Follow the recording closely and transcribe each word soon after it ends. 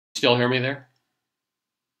still hear me there?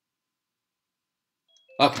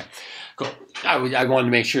 Okay, cool. I wanted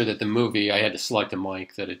to make sure that the movie, I had to select a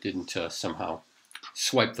mic, that it didn't somehow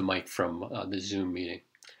swipe the mic from the Zoom meeting.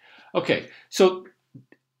 Okay, so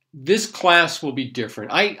this class will be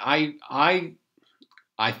different. I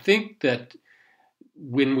think that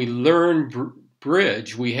when we learn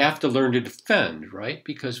bridge, we have to learn to defend, right?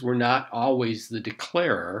 Because we're not always the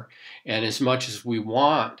declarer, and as much as we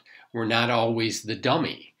want, we're not always the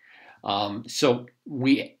dummy. So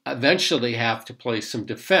we eventually have to play some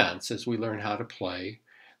defense as we learn how to play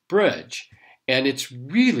bridge. And it's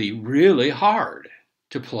really, really hard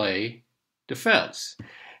to play defense.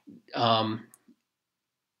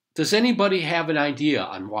 Does anybody have an idea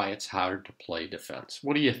on why it's hard to play defense?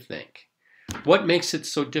 What do you think? What makes it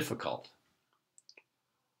so difficult?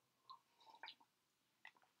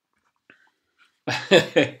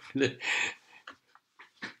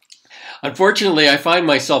 Unfortunately, I find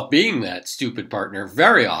myself being that stupid partner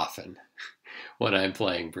very often when I'm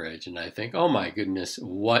playing bridge, and I think, oh my goodness,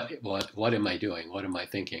 what am I doing? What am I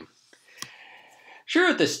thinking?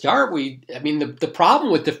 Sure, at the start, the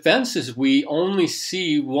problem with defense is we only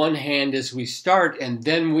see one hand as we start, and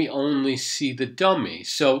then we only see the dummy.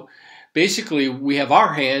 So basically, we have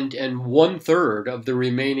our hand and 1/3 of the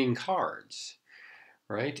remaining cards,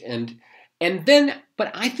 right?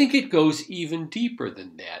 But I think it goes even deeper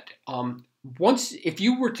than that. If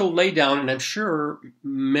you were to lay down, and I'm sure,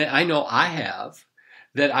 I know I have,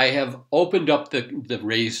 that I have opened up the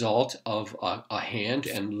result of a hand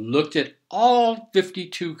and looked at all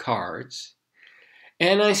 52 cards,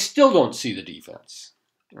 and I still don't see the defense,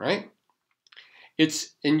 right?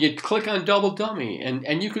 And you click on double dummy,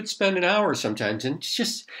 and you could spend an hour sometimes, and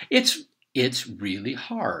it's really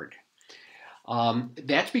hard.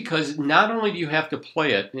 That's because not only do you have to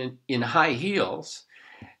play it in high heels,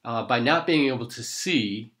 by not being able to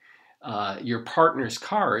see your partner's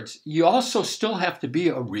cards, you also still have to be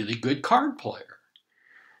a really good card player.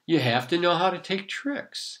 You have to know how to take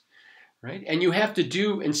tricks, right? And you have to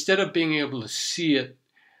do, instead of being able to see it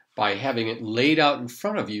by having it laid out in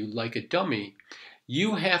front of you like a dummy,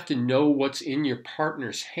 you have to know what's in your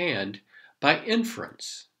partner's hand by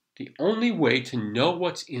inference. The only way to know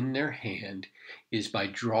what's in their hand is by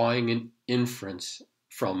drawing an inference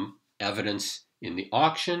from evidence in the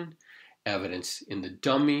auction, evidence in the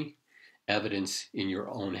dummy, evidence in your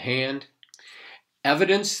own hand,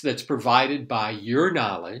 evidence that's provided by your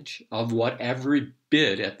knowledge of what every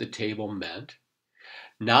bid at the table meant,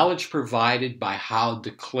 knowledge provided by how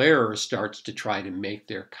the declarer starts to try to make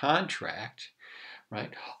their contract,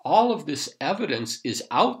 right? All of this evidence is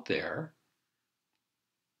out there,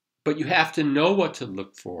 but you have to know what to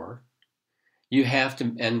look for. You have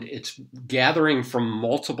to, and it's gathering from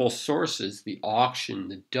multiple sources: the auction,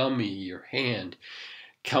 the dummy, your hand,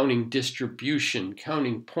 counting distribution,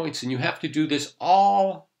 counting points, and you have to do this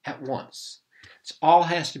all at once. It all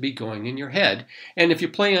has to be going in your head. And if you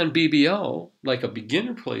play on BBO, like a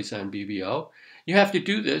beginner plays on BBO, you have to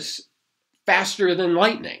do this faster than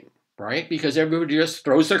lightning, right? Because everybody just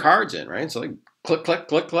throws their cards in, right? So like click, click,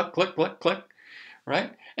 click, click, click, click, click,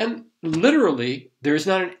 right? And literally, there's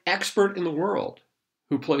not an expert in the world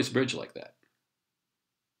who plays bridge like that,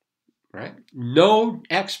 right? No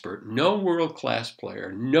expert, no world-class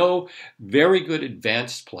player, no very good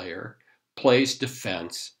advanced player plays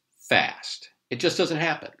defense fast. It just doesn't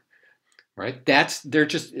happen, right? They're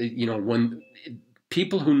just, when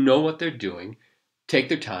people who know what they're doing take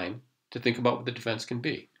their time to think about what the defense can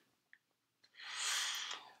be.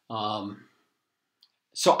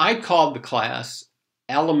 So I called the class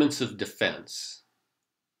Elements of Defense.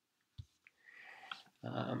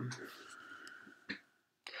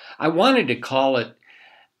 I wanted to call it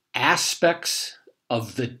Aspects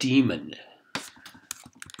of the Demon.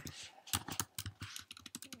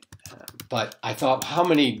 But I thought, how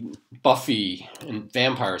many Buffy and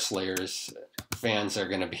Vampire Slayers fans are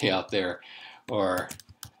going to be out there? Or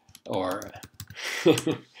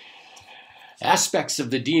aspects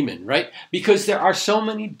of the demon, right? Because there are so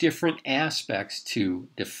many different aspects to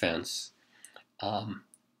defense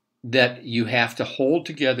that you have to hold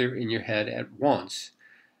together in your head at once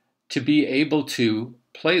to be able to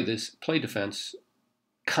play defense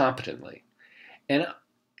competently. And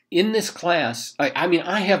in this class,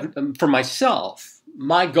 I have, for myself,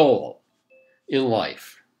 my goal in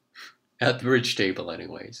life, at the bridge table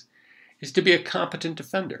anyways, is to be a competent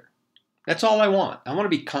defender. That's all I want. I want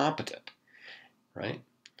to be competent, right?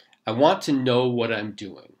 I want to know what I'm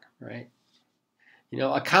doing, right?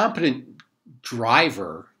 A competent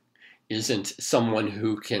driver isn't someone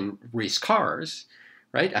who can race cars,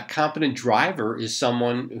 right? A competent driver is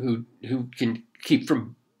someone who can keep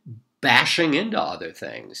from bashing into other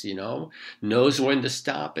things, you know, knows when to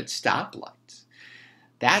stop at stoplights.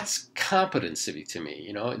 That's competency to me,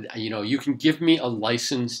 you know. You can give me a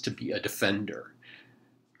license to be a defender.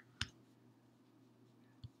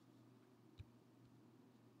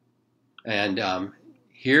 And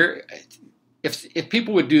here, if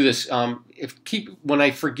people would do this, when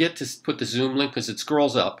I forget to put the Zoom link because it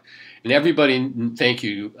scrolls up, and everybody, thank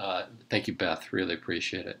you, Beth, really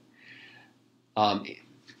appreciate it.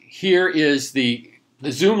 Here is the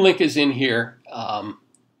Zoom link is in here,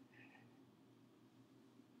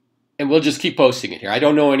 and we'll just keep posting it here. I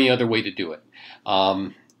don't know any other way to do it.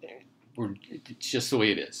 It's just the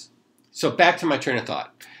way it is. So back to my train of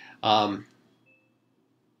thought.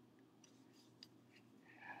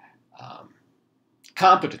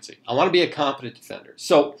 Competency. I want to be a competent defender.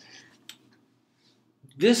 So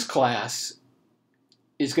this class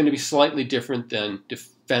is going to be slightly different than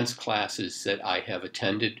defense classes that I have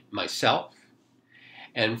attended myself,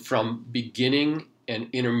 and from beginning and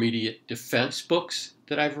intermediate defense books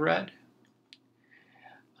that I've read,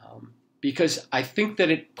 because I think that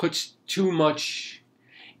it puts too much,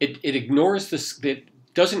 it ignores this, it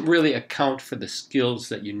doesn't really account for the skills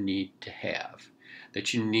that you need to have,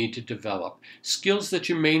 that you need to develop, skills that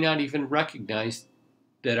you may not even recognize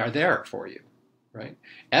that are there for you, right?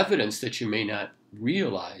 Evidence that you may not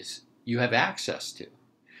realize you have access to.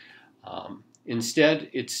 Instead,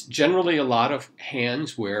 it's generally a lot of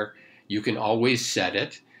hands where you can always set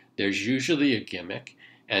it. There's usually a gimmick,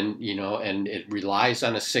 and and it relies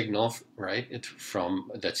on a signal, right? It's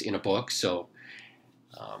that's in a book. So,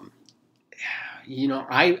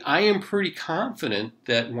 I am pretty confident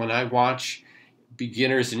that when I watch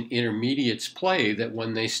beginners and intermediates play, that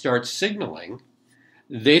when they start signaling,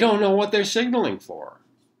 they don't know what they're signaling for.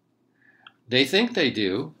 They think they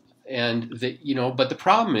do, and but the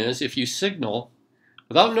problem is, if you signal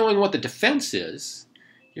without knowing what the defense is,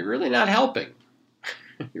 you're really not helping.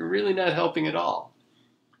 You're really not helping at all.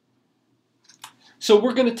 So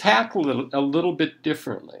we're going to tackle it a little bit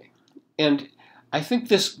differently, and I think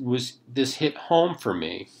this hit home for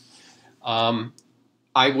me. I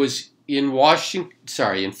was in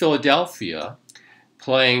Philadelphia,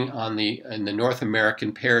 playing in the North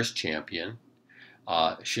American Pairs Championship,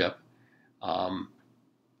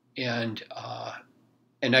 and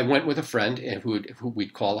I went with a friend who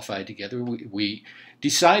we'd qualified together. We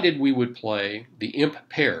decided we would play the Imp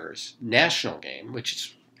Pairs national game, which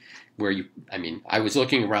is where I was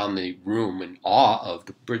looking around the room in awe of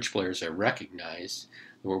the bridge players I recognized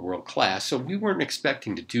who were world class. So we weren't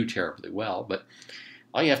expecting to do terribly well, but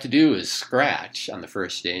all you have to do is scratch on the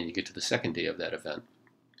first day and you get to the second day of that event.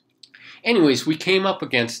 Anyways, we came up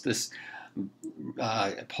against this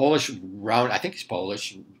Polish I think he's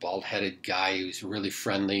Polish, bald-headed guy who's really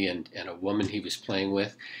friendly, and a woman he was playing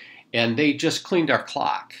with. And they just cleaned our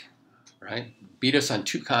clock, right? Beat us on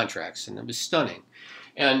 2 contracts, and it was stunning.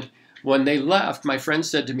 And when they left, my friend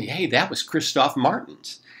said to me, "Hey, that was Christoph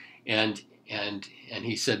Martins." And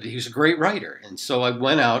he said he was a great writer. And so I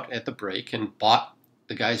went out at the break and bought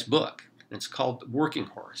the guy's book. And it's called Working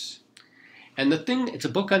Horse. And it's a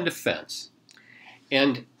book on defense.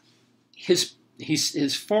 And his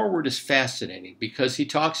foreword is fascinating because he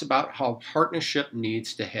talks about how partnership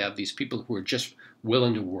needs to have these people who are just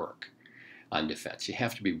willing to work on defense. You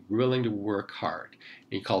have to be willing to work hard.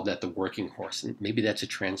 And he called that the working horse. And maybe that's a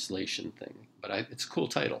translation thing, but it's a cool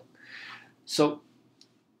title. So,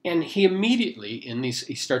 and he immediately,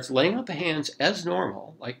 he starts laying out the hands as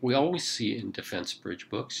normal, like we always see in defense bridge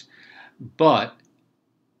books, but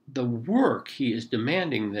the work he is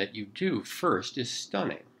demanding that you do first is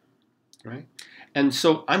stunning, right? And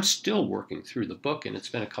so I'm still working through the book, and it's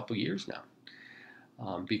been a couple years now,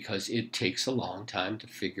 because it takes a long time to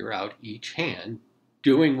figure out each hand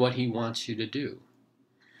doing what he wants you to do.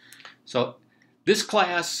 So this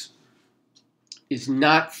class is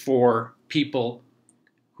not for people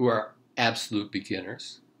who are absolute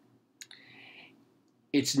beginners.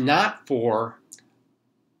 It's not for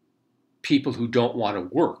people who don't want to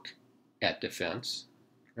work at defense,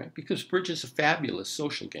 right? Because bridge is a fabulous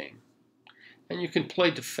social game. And you can play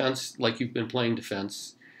defense like you've been playing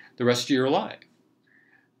defense the rest of your life.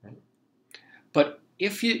 Right? But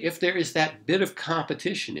if there is that bit of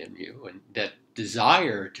competition in you and that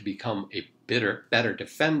desire to become a better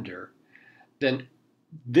defender, then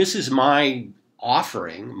this is my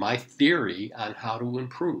offering, my theory on how to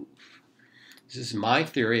improve. This is my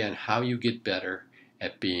theory on how you get better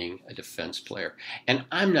at being a defense player. And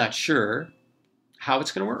I'm not sure how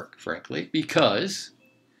it's going to work, frankly, because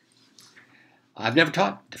I've never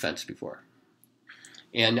taught defense before.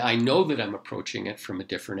 And I know that I'm approaching it from a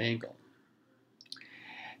different angle.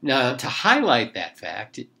 Now, to highlight that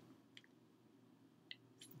fact,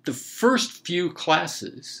 the first few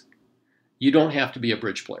classes, you don't have to be a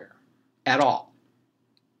bridge player at all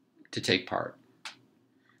to take part,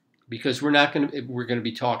 because we're going to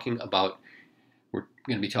be talking about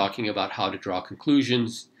how to draw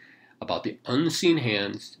conclusions about the unseen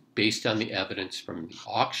hands based on the evidence from the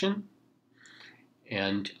auction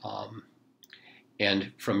and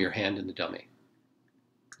from your hand in the dummy.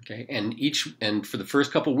 Okay, and for the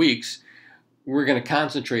first couple weeks, we're going to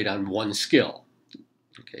concentrate on one skill.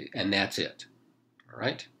 Okay, and that's it. All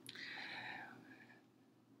right.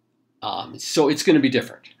 So it's going to be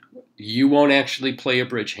different. You won't actually play a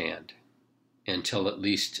bridge hand until at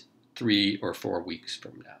least 3 or 4 weeks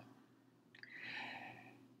from now.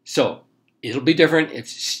 So it'll be different.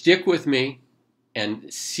 Stick with me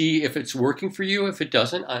and see if it's working for you. If it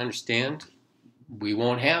doesn't, I understand. We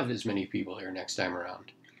won't have as many people here next time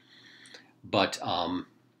around. But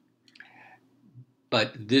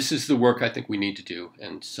this is the work I think we need to do,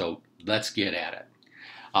 and so let's get at it.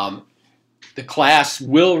 The class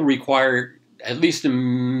will require at least a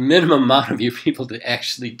minimum amount of you people to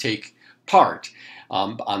actually take part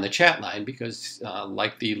on the chat line, because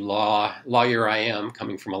like the lawyer I am,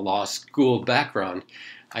 coming from a law school background,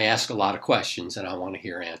 I ask a lot of questions and I want to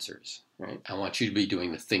hear answers. Right? I want you to be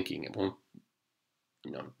doing the thinking. It won't,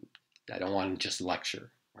 I don't want to just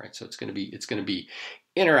lecture. Right? So it's going to be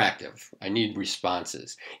interactive. I need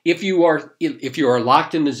responses. If you are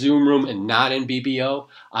locked in the Zoom room and not in BBO,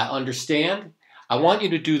 I understand. I want you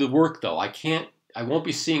to do the work though. I won't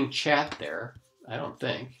be seeing chat there. I don't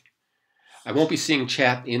think. I won't be seeing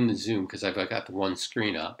chat in the Zoom because I've got the one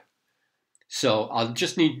screen up. So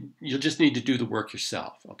you'll just need to do the work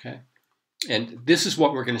yourself, okay? And this is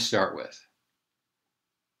what we're going to start with.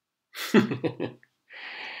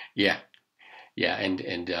 Yeah. Yeah,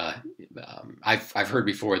 and I've heard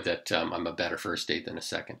before that I'm a better first date than a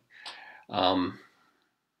second.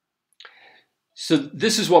 So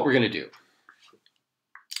this is what we're going to do.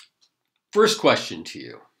 First question to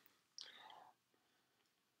you.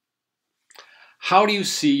 How do you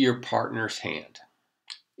see your partner's hand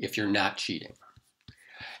if you're not cheating?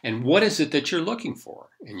 And what is it that you're looking for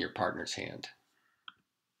in your partner's hand?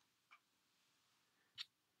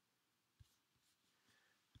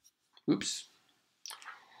 Oops.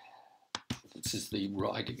 This is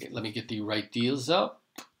let me get the right deals up.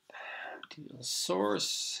 Deal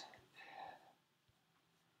source.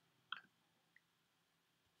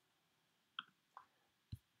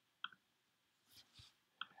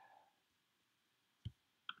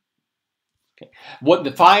 Okay. What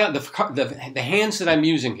the hands that I'm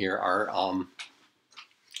using here are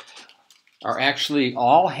actually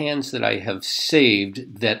all hands that I have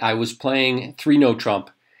saved that I was playing 3-note trump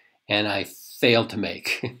and I failed to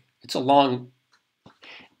make. It's a long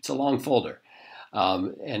folder.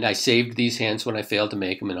 And I saved these hands when I failed to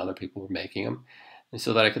make them and other people were making them, and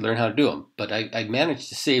so that I could learn how to do them. But I managed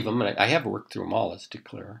to save them, and I have worked through them all, let's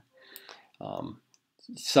declare.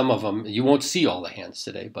 Some of them, you won't see all the hands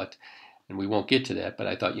today, and we won't get to that, but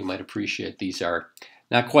I thought you might appreciate these are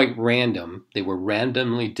not quite random. They were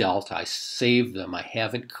randomly dealt. I saved them. I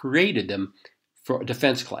haven't created them for a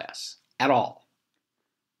defense class at all.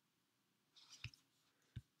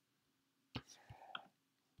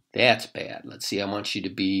 That's bad. Let's see. I want you to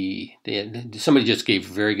be... Somebody just gave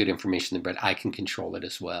very good information, but I can control it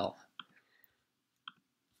as well.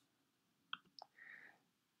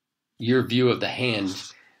 Your view of the hand,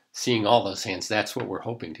 seeing all those hands, that's what we're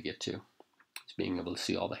hoping to get to. Is being able to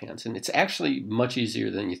see all the hands. And it's actually much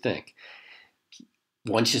easier than you think.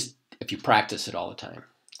 If you practice it all the time.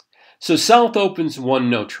 So South opens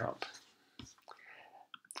 1-note trump.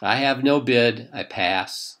 I have no bid. I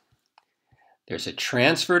pass. There's a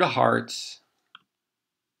transfer to hearts.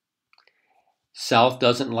 South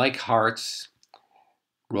doesn't like hearts.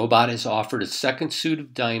 Robot is offered a second suit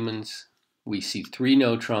of diamonds. We see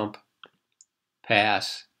 3-note trump.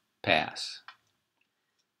 Pass, pass.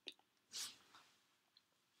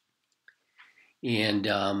 And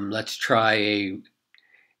let's try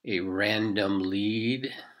a random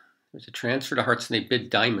lead. There's a transfer to hearts and they bid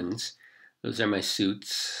diamonds. Those are my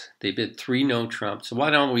suits. They bid 3-note trump. So why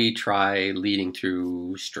don't we try leading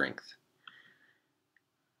through strength?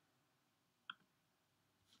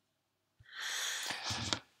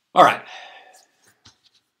 All right.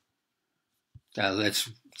 Let's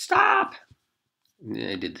stop.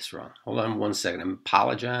 I did this wrong. Hold on 1 second. I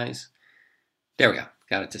apologize. There we go.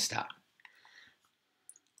 Got it to stop.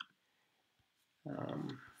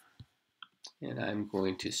 And I'm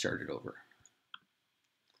going to start it over.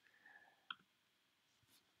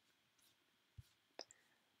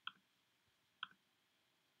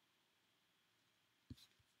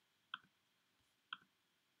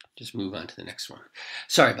 just move on to the next one.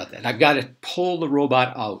 Sorry about that. I've got to pull the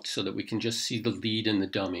robot out so that we can just see the lead and the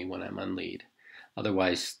dummy when I'm on lead.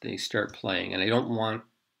 Otherwise, they start playing, and I don't want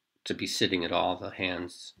to be sitting at all the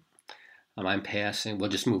hands. I'm passing. We'll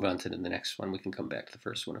just move on to the next one. We can come back to the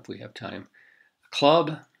first one if we have time.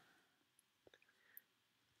 Club.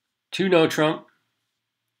 2 no trump.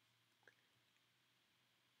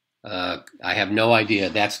 I have no idea.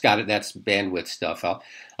 That's got it. That's bandwidth stuff.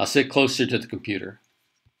 I'll sit closer to the computer.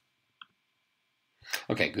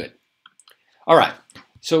 Okay, good. All right.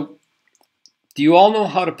 So, do you all know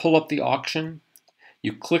how to pull up the auction?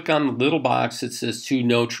 You click on the little box that says 2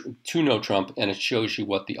 no trump, and it shows you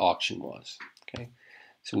what the auction was. Okay.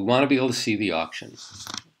 So we want to be able to see the auction.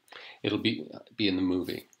 It'll be in the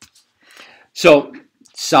movie. So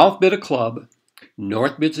South bid a club,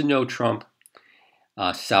 North bids a no trump,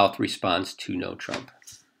 South responds to no trump.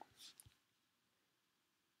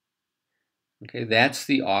 Okay, that's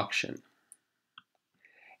the auction.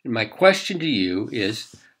 And my question to you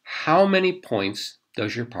is, how many points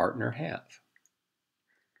does your partner have?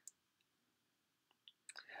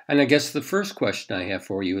 And I guess the first question I have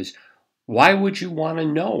for you is, why would you want to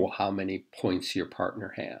know how many points your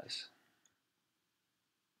partner has?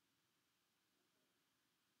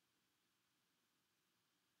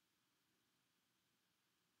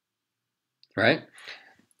 Right?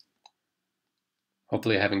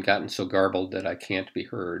 Hopefully I haven't gotten so garbled that I can't be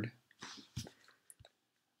heard.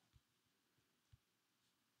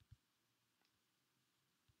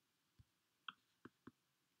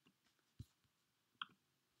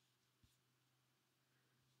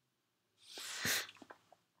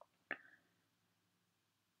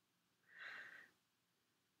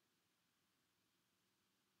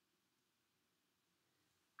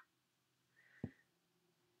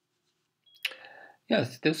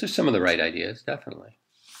 Yes, those are some of the right ideas, definitely.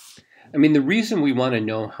 I mean, the reason we want to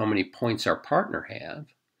know how many points our partner have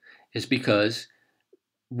is because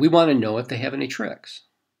we want to know if they have any tricks.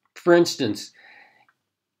 For instance,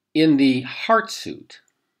 in the heart suit,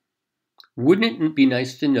 wouldn't it be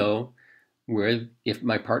nice to know if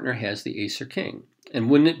my partner has the ace or king? And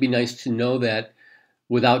wouldn't it be nice to know that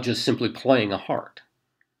without just simply playing a heart?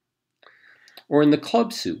 Or in the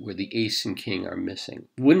club suit where the ace and king are missing,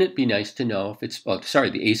 wouldn't it be nice to know if it's, oh, sorry,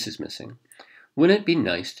 the ace is missing. Wouldn't it be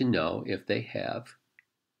nice to know if they have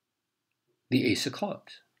the ace of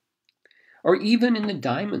clubs? Or even in the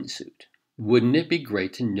diamond suit, wouldn't it be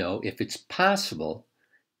great to know if it's possible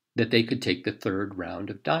that they could take the third round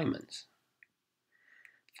of diamonds?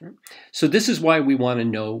 So this is why we want to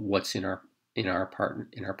know what's in our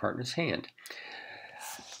partner's hand.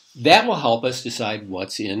 That will help us decide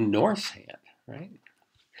what's in North's hand, right?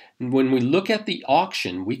 And when we look at the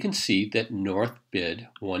auction, we can see that North bid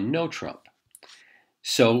 1 no trump.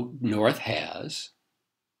 So North has,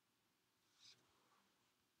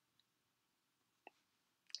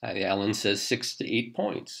 Alan says 6 to 8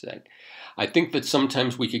 points. I think that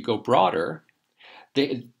sometimes we could go broader.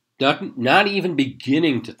 Not even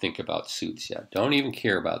beginning to think about suits yet. Don't even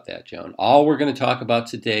care about that, Joan. All we're going to talk about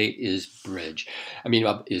today is bridge.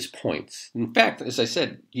 Is points. In fact, as I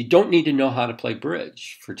said, you don't need to know how to play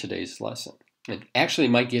bridge for today's lesson. It actually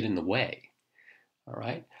might get in the way. All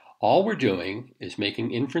right? All we're doing is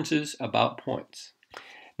making inferences about points.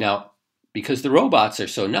 Now, because the robots are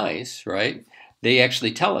so nice, right, they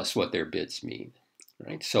actually tell us what their bids mean.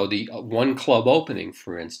 Right? So the one club opening,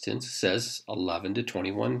 for instance, says 11 to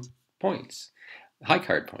 21 points, high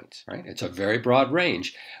card points. Right? It's a very broad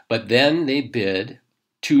range. But then they bid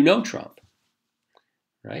 2 no trump.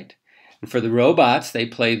 Right? And for the robots, they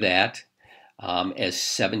play that as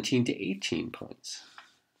 17 to 18 points.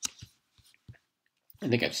 I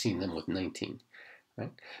think I've seen them with 19.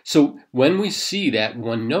 Right? So when we see that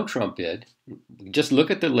 1 no trump bid, just look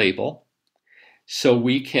at the label. So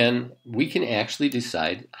we can actually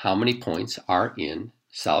decide how many points are in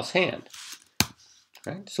South's hand.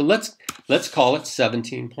 Right? So let's call it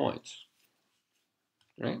 17 points.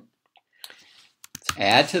 Right? Let's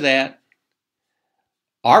add to that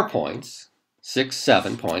our points, 6,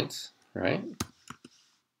 7 points. Right?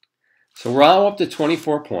 So we're all up to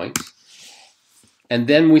 24 points. And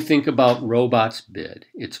then we think about robot's bid.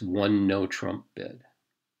 It's 1 no trump bid.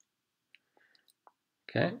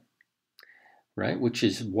 Okay? Right, which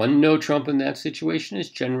is 1 no trump in that situation is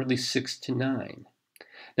generally 6 to 9.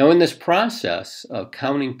 Now in this process of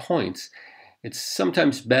counting points, it's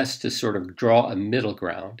sometimes best to sort of draw a middle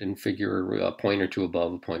ground and figure a point or two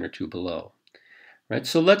above, a point or two below. Right,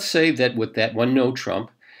 so let's say that with that 1 no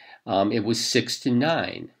trump, it was 6 to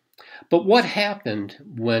 9. But what happened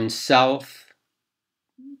when South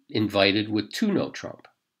invited with 2 no trump?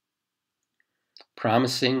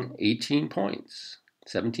 promising 18 points,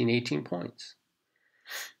 17, 18 points.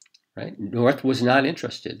 Right? North was not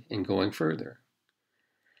interested in going further.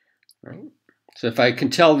 Right? So if I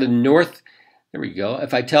can tell the North, there we go.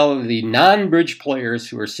 If I tell the non-bridge players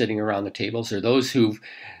who are sitting around the tables, or those who've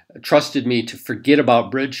trusted me to forget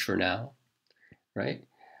about bridge for now, right?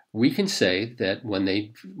 We can say that when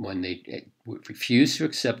they refused to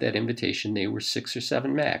accept that invitation, they were 6 or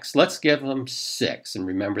 7 max. Let's give them 6, and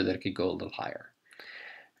remember that it could go a little higher,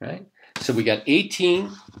 right? So we got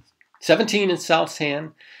 18, 17 in South's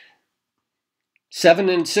hand,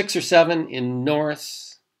 6 or 7 in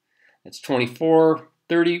North's. That's 24,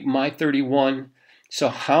 30, my 31. So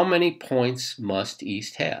how many points must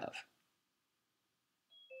East have?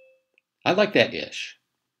 I like that ish.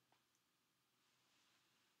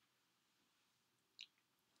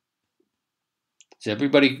 Is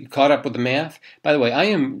everybody caught up with the math? By the way, I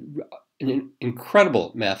am an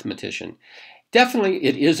incredible mathematician. Definitely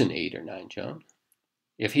it is an 8 or 9, Joan.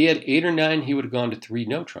 If he had 8 or 9, he would have gone to 3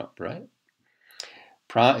 no trump, right?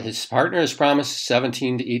 His partner has promised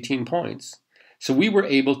 17 to 18 points. So we were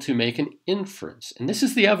able to make an inference. And this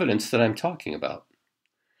is the evidence that I'm talking about.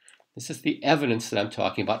 This is the evidence that I'm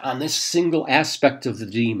talking about on this single aspect of the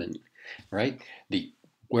demon, right? The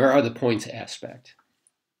where are the points aspect.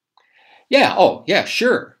 Yeah, oh, yeah,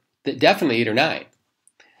 sure. Definitely 8 or 9.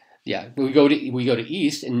 Yeah, we go to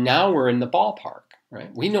East, and now we're in the ballpark,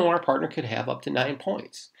 right? We know our partner could have up to 9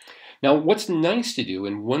 points. Now, what's nice to do,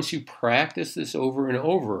 and once you practice this over and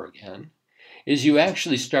over again, is you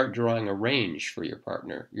actually start drawing a range for your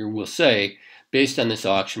partner. You will say, based on this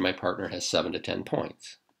auction, my partner has 7 to 10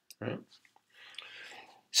 points, right?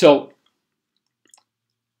 So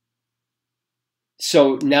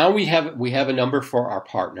now we have a number for our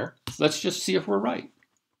partner. Let's just see if we're right.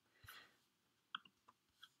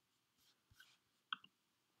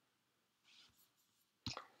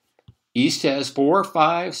 East has 4,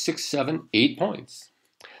 5, 6, 7, 8 points.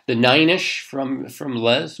 The 9-ish from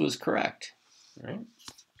Les was correct. Right?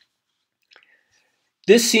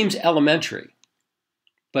 This seems elementary,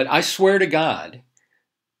 but I swear to God,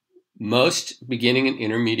 most beginning and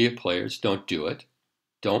intermediate players don't do it,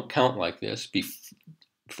 don't count like this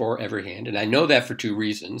before every hand, and I know that for 2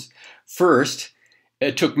 reasons. First,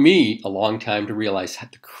 it took me a long time to realize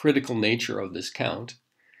the critical nature of this count.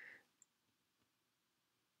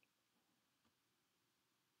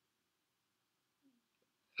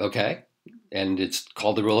 Okay, and it's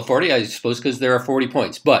called the rule of 40, I suppose, because there are 40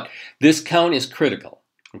 points. But this count is critical.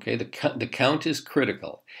 Okay, the count is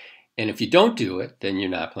critical. And if you don't do it, then you're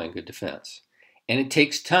not playing good defense. And it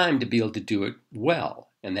takes time to be able to do it well.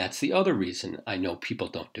 And that's the other reason I know people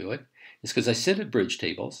don't do it, is because I sit at bridge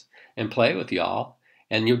tables and play with y'all,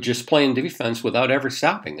 and you're just playing defense without ever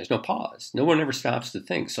stopping. There's no pause. No one ever stops to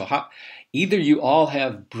think. So either you all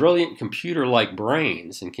have brilliant computer-like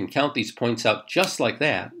brains and can count these points out just like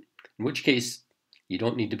that, in which case you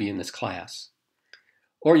don't need to be in this class,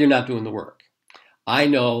 or you're not doing the work. I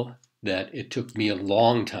know that it took me a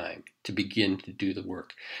long time to begin to do the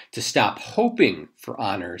work, to stop hoping for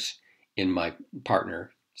honors in my partner's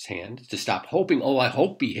hand, to stop hoping, oh, I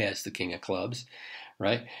hope he has the king of clubs,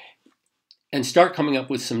 right? And start coming up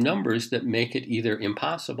with some numbers that make it either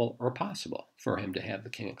impossible or possible for him to have the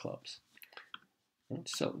king of clubs. And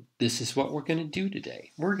so this is what we're going to do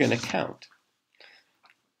today. We're going to count.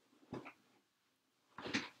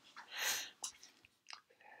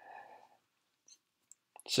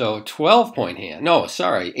 So 12-point hand. No,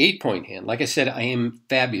 sorry, 8-point hand. Like I said, I am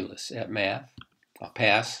fabulous at math. I'll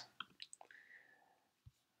pass.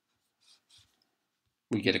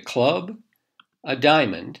 We get a club, a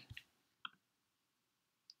diamond,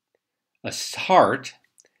 a heart,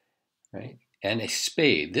 right, and a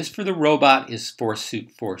spade. This for the robot is force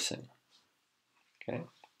suit forcing. Okay,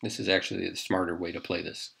 this is actually the smarter way to play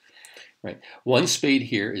this. Right, 1 spade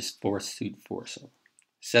here is force suit forcing.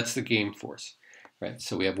 Sets the game force. Right,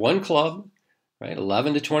 so we have 1 club, right,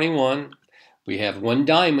 11 to 21. We have 1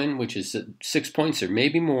 diamond, which is 6 points or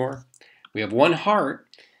maybe more. We have 1 heart,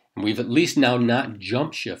 and we've at least now not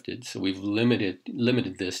jump shifted, so we've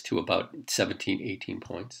limited this to about 17, 18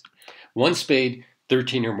 points. 1 spade,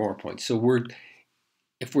 13 or more points. So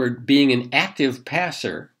if we're being an active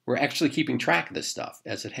passer, we're actually keeping track of this stuff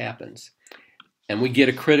as it happens. And we get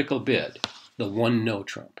a critical bid, the 1 no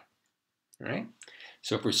trump. All right?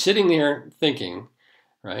 So if we're sitting there thinking,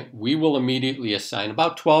 right, we will immediately assign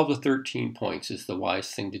about 12 to 13 points is the wise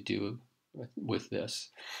thing to do with this.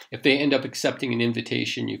 If they end up accepting an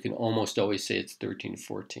invitation, you can almost always say it's 13 to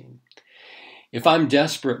 14. If I'm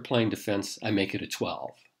desperate playing defense, I make it a 12,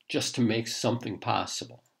 just to make something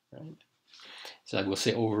possible. Right? So I will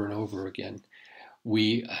say over and over again,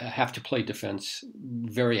 we have to play defense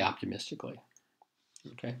very optimistically.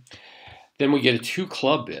 Okay. Then we get a 2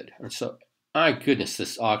 club bid. And so, my goodness,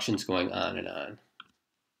 this auction's going on and on.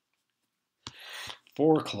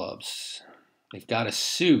 4 clubs. They've got a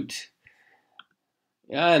suit.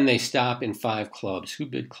 And they stop in 5 clubs. Who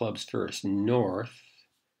bid clubs first? North.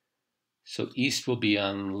 So East will be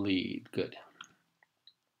on lead. Good.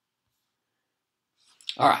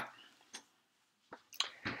 All right.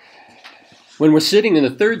 When we're sitting in the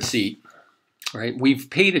 3rd seat, right,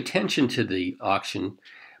 we've paid attention to the auction,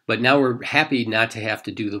 but now we're happy not to have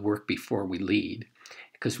to do the work before we lead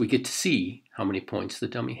because we get to see how many points the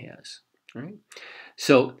dummy has. Right?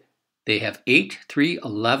 So they have 8, 3,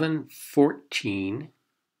 11, 14.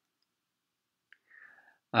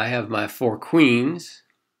 I have my 4 queens.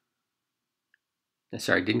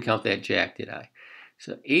 Sorry, I didn't count that jack, did I?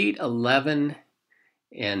 So 8, 11,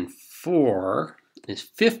 and 4 is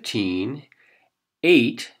 15.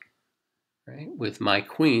 8, right, with my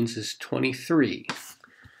queens is 23.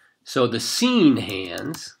 So the seen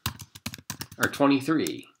hands are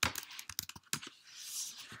 23.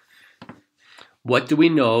 What do we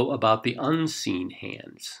know about the unseen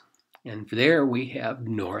hands? And there we have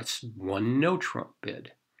North's 1 no trump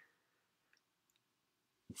bid,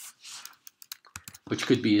 which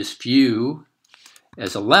could be as few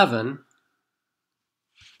as 11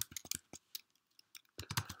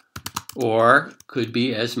 or could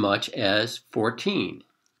be as much as 14.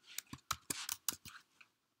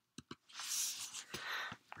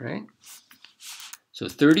 Right? So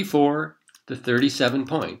 34 to 37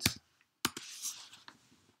 points.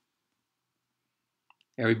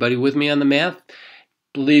 Everybody with me on the math?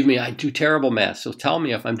 Believe me, I do terrible math, so tell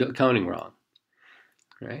me if I'm counting wrong.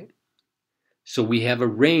 Right? So we have a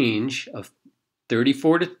range of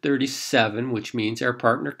 34 to 37, which means our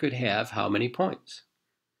partner could have how many points?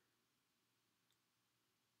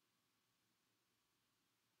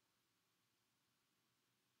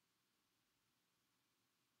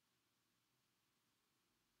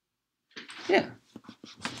 Yeah.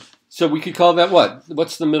 So we could call that what?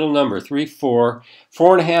 What's the middle number? 3, 4,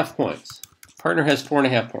 4.5 points. Partner has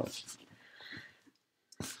 4.5 points.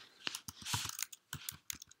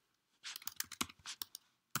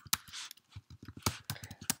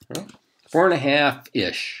 Right?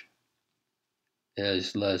 4.5-ish,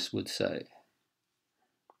 as Les would say.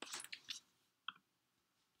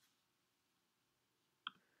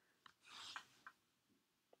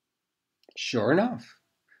 Sure enough,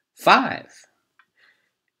 5.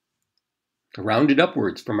 Rounded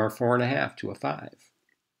upwards from our 4.5 to a 5.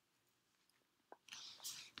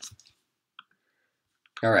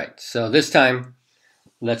 All right, so this time,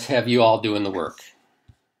 let's have you all doing the work.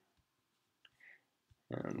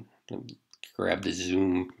 Grab the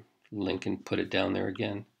Zoom link and put it down there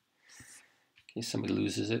again, in case somebody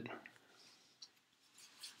loses it.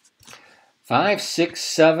 5, 6,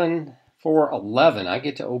 7, 4, 11. I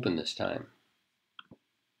get to open this time.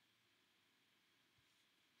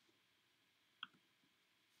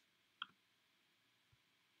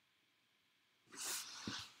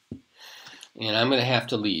 And I'm going to have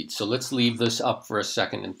to lead. So let's leave this up for a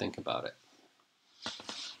second and think about it.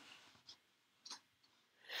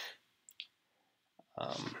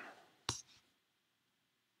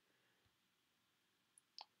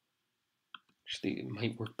 Actually, it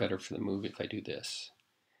might work better for the move if I do this,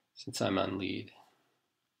 since I'm on lead.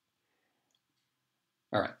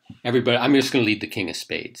 All right, everybody, I'm just going to lead the king of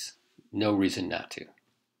spades. No reason not to.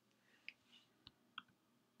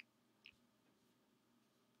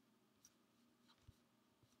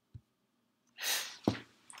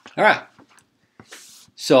 All right.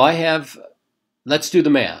 So I have, let's do the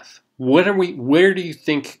math. Where do you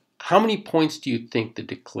think, how many points do you think the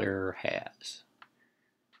declarer has?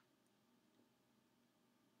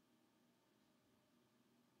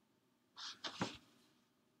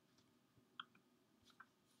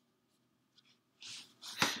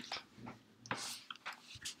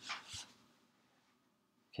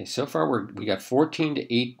 Okay, so far we got 14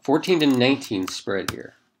 to 19 spread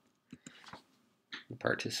here. The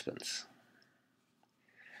participants.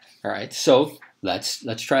 All right, so let's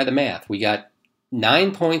try the math. We got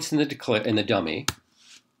 9 points in the dummy,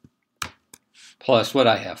 plus what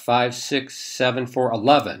I have, 5, 6, 7, 4,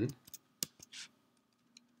 11,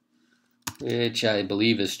 which I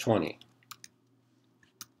believe is 20.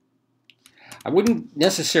 I wouldn't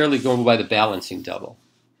necessarily go by the balancing double.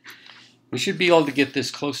 We should be able to get this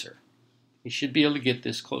closer. We should be able to get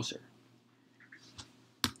this closer.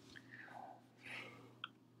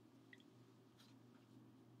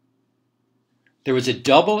 There was a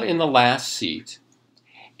double in the last seat,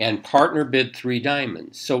 and partner bid 3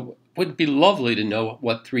 diamonds. So would be lovely to know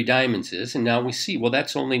what 3 diamonds is, and now we see, well,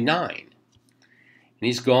 that's only 9. And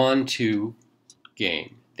he's gone to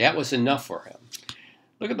game. That was enough for him.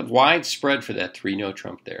 Look at the wide spread for that 3 no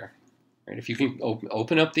trump there. Right? If you can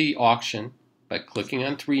open up the auction by clicking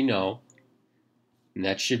on 3 no, and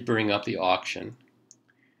that should bring up the auction.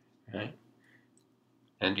 Right?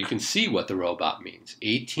 And you can see what the robot means.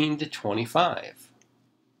 18 to 25.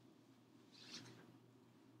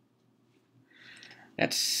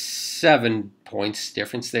 That's 7 points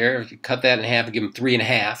difference there. If you cut that in half and give him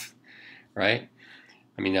 3.5, right?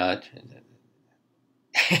 I mean,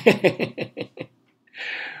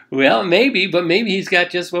 well, maybe, but maybe he's got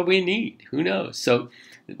just what we need. Who knows? So,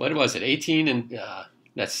 what was it? 18 and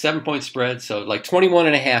that's 7-point spread, so like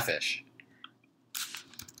 21.5-ish.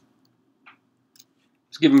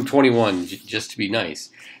 Let's give him 21 just to be nice,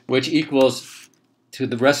 which equals to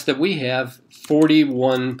the rest that we have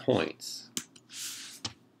 41 points.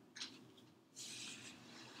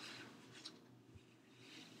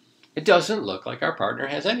 It doesn't look like our partner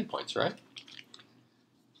has any points, right?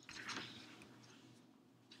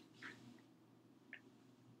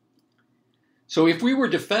 So if we were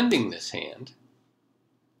defending this hand,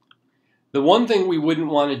 the one thing we wouldn't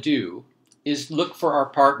want to do is look for our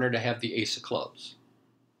partner to have the ace of clubs,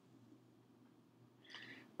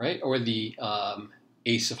 right? Or the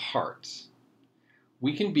ace of hearts.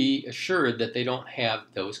 We can be assured that they don't have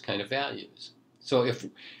those kind of values. So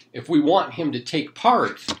if we want him to take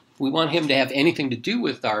part, we want him to have anything to do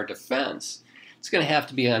with our defense, it's going to have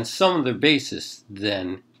to be on some other basis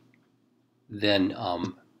than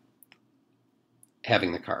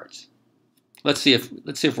having the cards. Let's see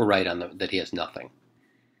if we're right on that he has nothing.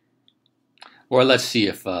 Or let's see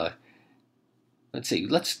if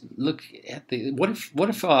let's look at the what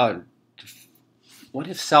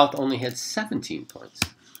if South only had 17 points?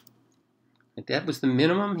 Like that was the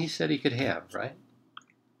minimum he said he could have, right?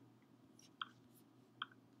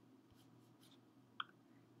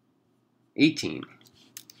 $18.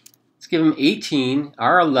 Let's give him 18,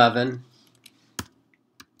 R11.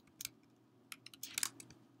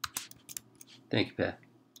 Thank you, Pat.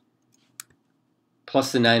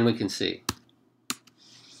 Plus the 9 we can see.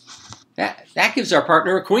 That gives our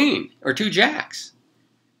partner a queen or 2 jacks.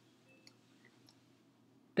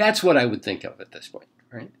 That's what I would think of at this point,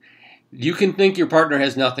 right? You can think your partner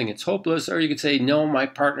has nothing, it's hopeless, or you could say, no, my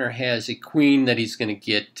partner has a queen that he's going to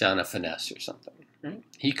get on a finesse or something. Right?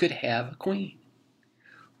 He could have a queen.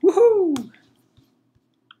 Woohoo!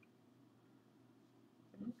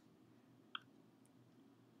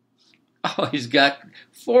 Oh, he's got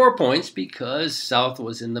 4 points because South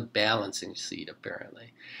was in the balancing seat,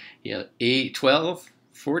 apparently. You know, 8, 12,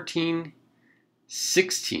 14,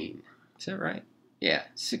 16. Is that right? Yeah,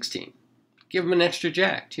 16. Give him an extra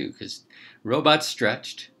jack, too, because Robot's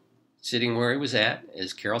stretched, sitting where he was at,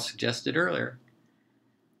 as Carol suggested earlier.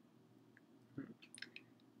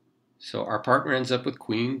 So our partner ends up with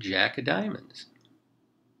queen, jack of diamonds.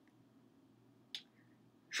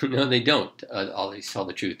 No, they don't always tell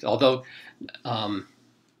the truth. Although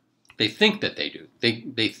they think that they do.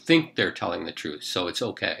 They think they're telling the truth, so it's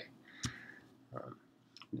okay.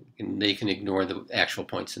 And they can ignore the actual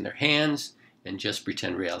points in their hands and just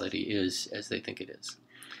pretend reality is as they think it is.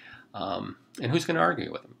 And who's going to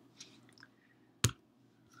argue with them?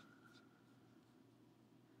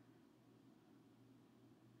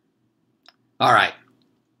 All right.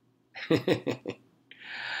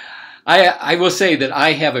 I will say that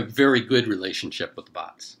I have a very good relationship with the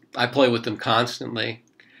bots. I play with them constantly.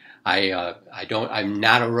 I'm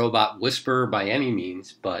not a robot whisperer by any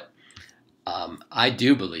means, but I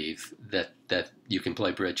do believe that you can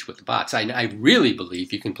play bridge with the bots. I really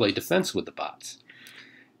believe you can play defense with the bots,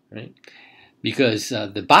 right? Because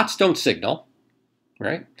the bots don't signal,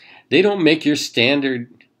 right? They don't make your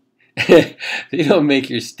standard. They don't make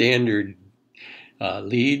your standard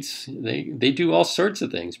leads. They do all sorts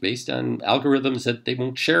of things based on algorithms that they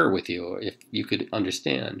won't share with you if you could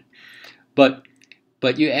understand. But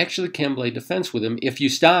you actually can play defense with them if you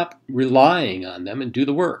stop relying on them and do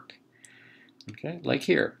the work. Okay, like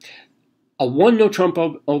here. A 1 no trump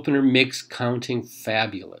opener makes counting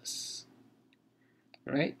fabulous.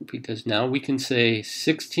 Right? Because now we can say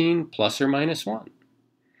 16 plus or minus 1.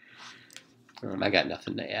 I got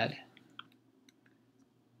nothing to add.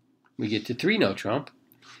 We get to 3 no trump.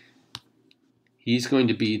 He's going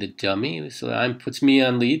to be the dummy, so that puts me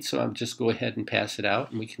on lead. So I'll just go ahead and pass it out,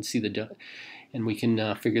 and we can see and we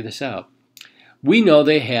can figure this out. We know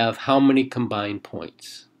they have how many combined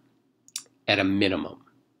points at a minimum.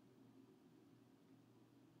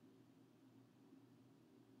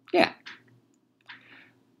 Yeah.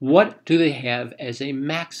 What do they have as a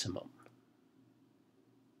maximum?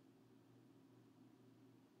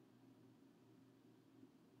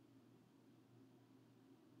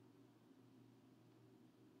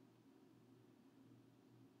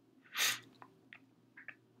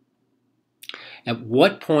 At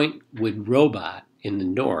what point would Robot in the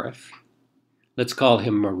north, let's call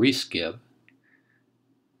him Maurice give,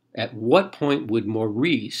 at what point would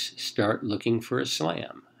Maurice start looking for a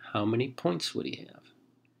slam? How many points would he have?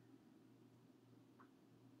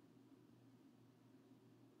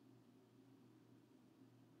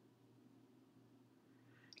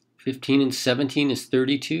 15 and 17 is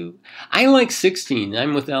 32. I like 16.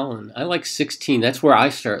 I'm with Ellen. I like 16. That's where I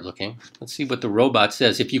start looking. Let's see what the robot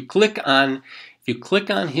says. If you click on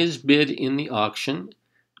his bid in the auction,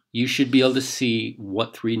 you should be able to see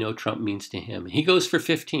what 3 no trump means to him. He goes for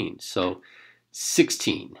 15. So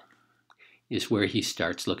 16 is where he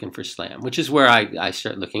starts looking for slam, which is where I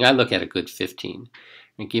start looking. I look at a good 15.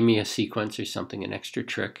 And give me a sequence or something, an extra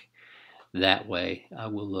trick. That way I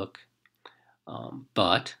will look.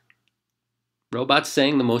 But Robot's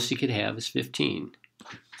saying the most he could have is 15.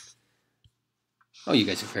 Oh, you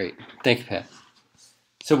guys are great. Thank you, Pat.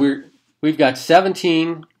 So we've got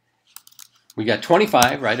 17. We got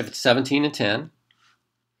 25, right? If it's 17 and 10.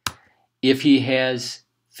 If he has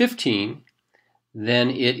 15, then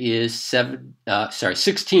it is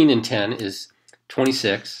 16 and 10 is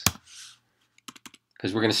 26.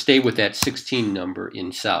 Because we're going to stay with that 16 number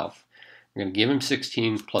in South. We're going to give him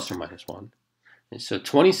 16 plus or minus 1. And so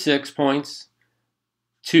 26 points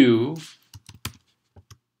to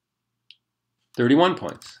 31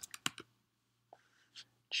 points.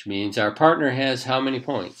 Which means our partner has how many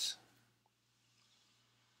points?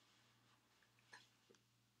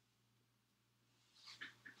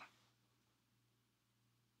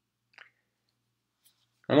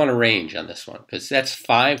 I want a range on this one because that's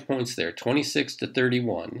 5 points there, 26 to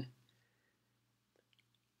 31.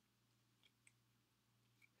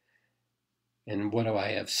 And what do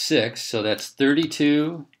I have? 6. So that's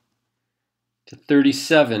 32 to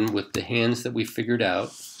 37 with the hands that we figured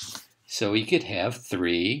out. So he could have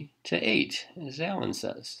 3 to 8, as Alan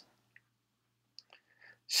says.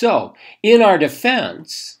 So in our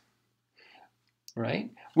defense,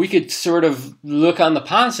 right, we could sort of look on the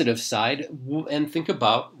positive side and think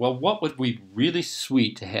about, well, what would be really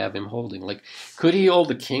sweet to have him holding? Like, could he hold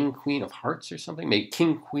the king, queen of hearts or something? Maybe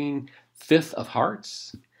king, queen, 5th of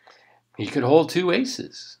hearts? He could hold 2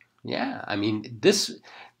 aces. Yeah, I mean, this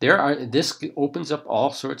opens up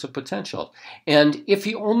all sorts of potential. And if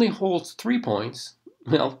he only holds 3 points,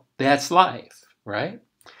 well, that's life, right?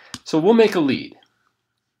 So we'll make a lead.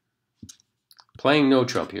 Playing no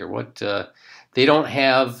trump here. They don't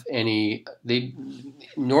have any.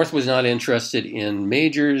 North was not interested in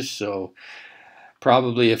majors, so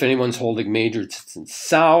probably if anyone's holding majors, it's in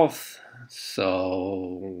South.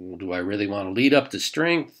 So do I really want to lead up to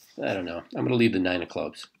strength? I don't know. I'm going to lead the 9 of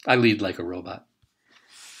clubs. I lead like a robot.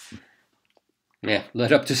 Yeah,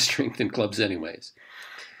 led up to strength and clubs anyways.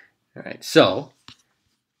 All right, so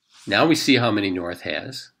now we see how many North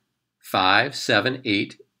has. 5, 7,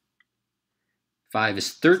 8. 5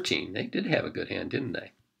 is 13. They did have a good hand, didn't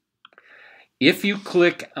they? If you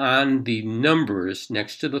click on the numbers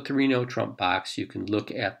next to the 3 no trump box, you can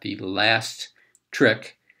look at the last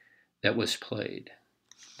trick that was played.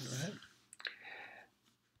 All right.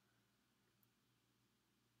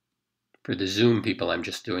 For the Zoom people, I'm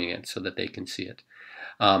just doing it so that they can see it.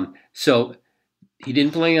 So he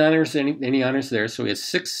didn't play honors, any honors there. So he has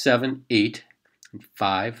 6, 7, 8,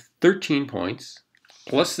 5, 13 points,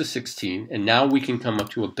 plus the 16. And now we can come up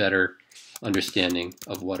to a better understanding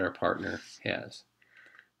of what our partner has.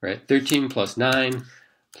 Right? 13 plus 9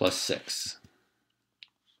 plus 6.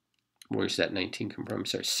 Where's that 19 come from?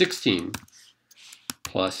 Sorry, 16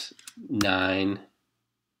 plus 9.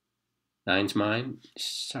 9's mine.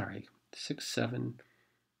 Sorry. 6, 7,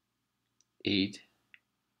 8,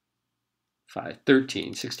 5,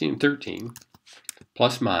 13. 16 and 13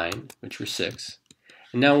 plus mine, which were 6.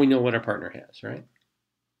 And now we know what our partner has, right?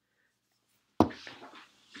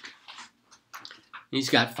 He's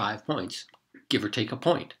got 5 points, give or take a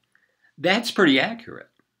point. That's pretty accurate.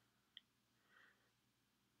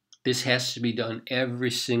 This has to be done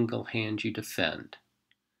every single hand you defend.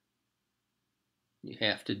 You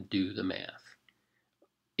have to do the math.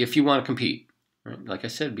 If you want to compete, right? Like I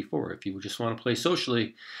said before, if you just want to play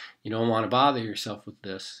socially, you don't want to bother yourself with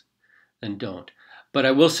this, then don't. But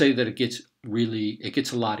I will say that it gets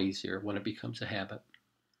a lot easier when it becomes a habit.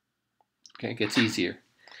 Okay, it gets easier.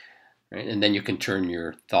 Right? And then you can turn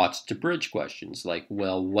your thoughts to bridge questions like,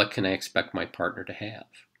 well, what can I expect my partner to have?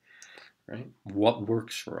 right? What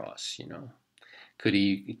works for us, you know?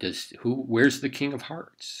 Where's the king of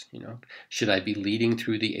hearts, you know? Should I be leading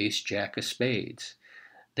through the ace jack of spades?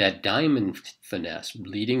 That diamond finesse,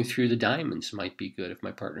 leading through the diamonds might be good if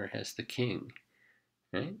my partner has the king,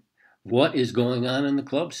 right? What is going on in the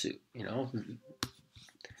club suit, you know?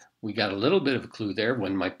 We got a little bit of a clue there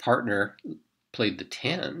when my partner played the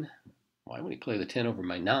 10. Why would he play the 10 over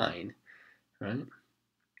my 9, right?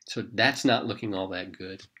 So that's not looking all that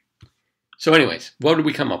good. So anyways, what did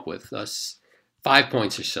we come up with? 5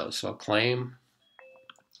 points or so. So I'll claim.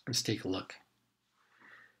 Let's take a look.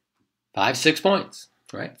 5, 6 points,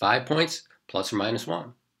 right? 5 points plus or minus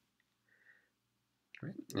 1.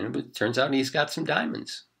 Right? And it turns out he's got some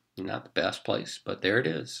diamonds. Not the best place, but there it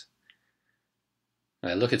is.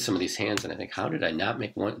 I look at some of these hands and I think, how did I not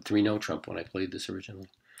make 3 no trump when I played this originally?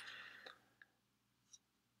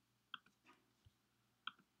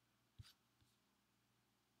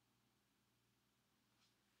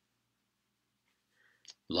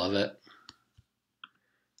 Love it.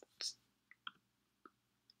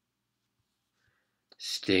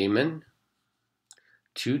 Stamen,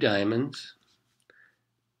 2 diamonds.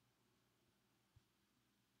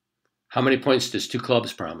 How many points does 2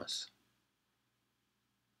 clubs promise?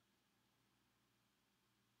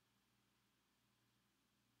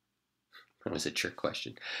 That was a trick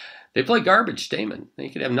question. They play garbage, Stamen. They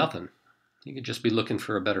could have nothing. You could just be looking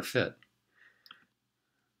for a better fit.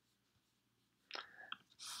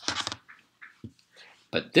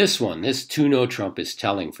 But this one, this 2 no trump is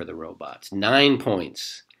telling for the robots. 9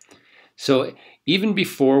 points. So even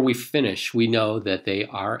before we finish, we know that they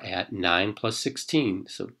are at 9 plus 16.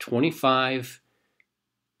 So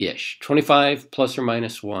 25-ish. 25 plus or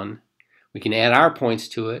minus 1. We can add our points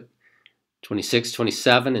to it. 26,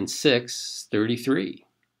 27, and 6, 33.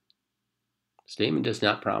 Statement does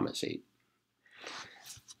not promise 8.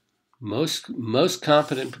 Most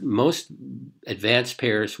advanced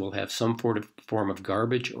pairs will have some form of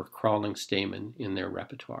garbage or crawling stamen in their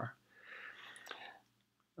repertoire.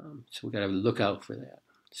 So we got to look out for that.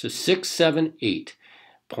 So 6, 7, 8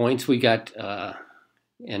 points we got,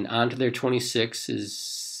 and onto their 26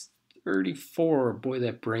 is 34. Boy,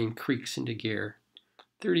 that brain creaks into gear.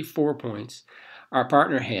 34 points. Our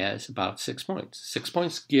partner has about 6 points. 6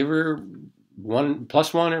 points, give her 1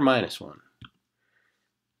 plus 1 or minus 1.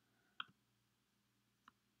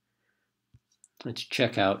 Let's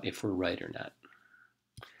check out if we're right or not,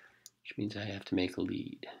 which means I have to make a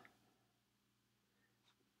lead.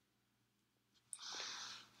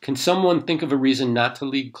 Can someone think of a reason not to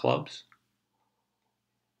lead clubs?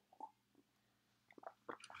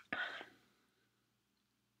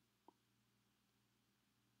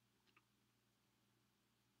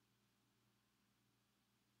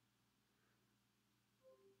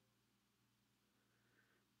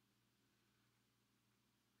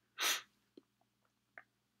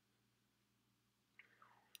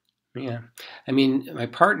 Yeah, I mean, my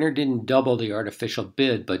partner didn't double the artificial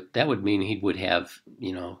bid, but that would mean he would have,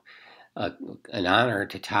 you know, an honor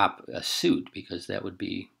to top a suit because that would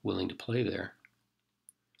be willing to play there.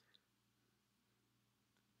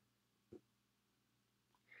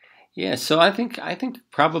 Yeah, so I think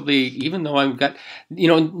probably even though I've got, you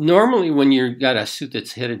know, normally when you've got a suit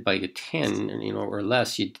that's headed by a 10, you know, or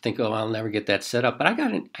less, you'd think, oh, I'll never get that set up. But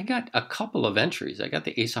I got a couple of entries. I got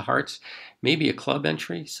the Ace of Hearts, maybe a club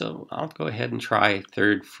entry. So I'll go ahead and try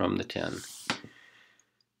third from the 10.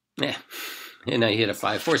 Yeah, and I hit a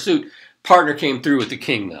 5-4 suit. Partner came through with the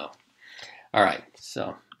king though. All right,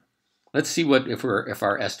 so let's see if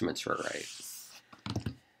our estimates were right.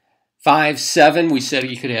 5, 7, we said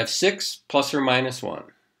you could have 6 plus or minus 1.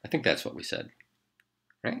 I think that's what we said,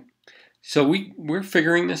 right? So we're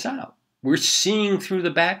figuring this out. We're seeing through the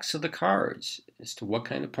backs of the cards as to what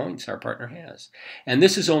kind of points our partner has. And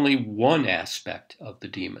this is only one aspect of the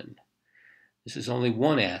demon. This is only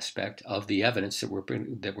one aspect of the evidence that we're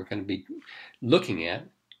going to be looking at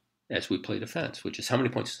as we play defense, which is how many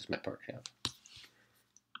points does my partner have?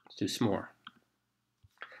 Let's do some more.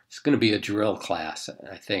 It's going to be a drill class,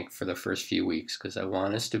 I think, for the first few weeks because I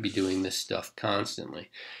want us to be doing this stuff constantly.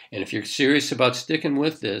 And if you're serious about sticking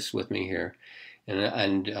with me here,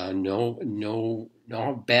 and no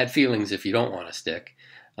bad feelings if you don't want to stick.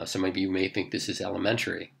 Some of you may think this is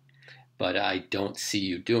elementary, but I don't see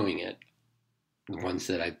you doing it. The ones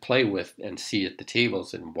that I play with and see at the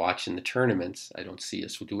tables and watch in the tournaments, I don't see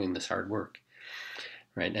us doing this hard work,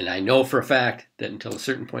 right? And I know for a fact that until a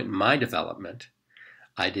certain point in my development,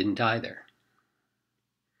 I didn't either.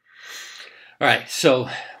 All right, so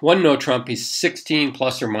 1 no trump, he's 16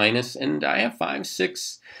 plus or minus, and I have 5,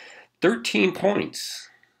 6, 13 points.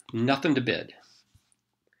 Nothing to bid.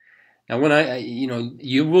 Now, when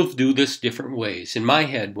you will do this different ways. In my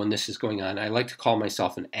head, when this is going on, I like to call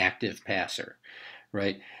myself an active passer,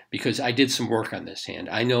 right? Because I did some work on this hand.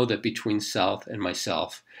 I know that between South and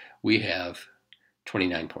myself, we have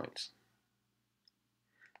 29 points,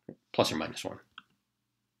 plus or minus 1.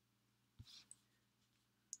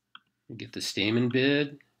 Get the Stamen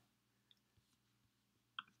bid.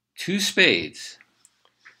 2 spades.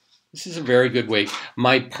 This is a very good way.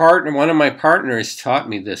 One of my partners taught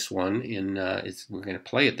me this one. We're going to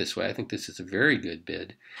play it this way. I think this is a very good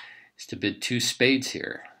bid. Is to bid 2 spades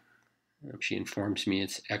here. She informs me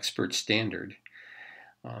it's expert standard.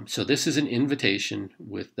 So this is an invitation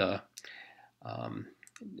with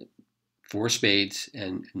 4 spades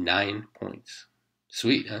and 9 points.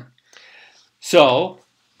 Sweet, huh? So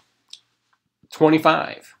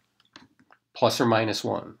 25 plus or minus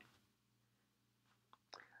 1.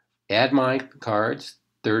 Add my cards,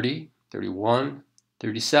 30, 31,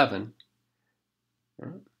 37.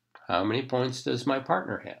 How many points does my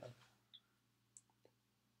partner have?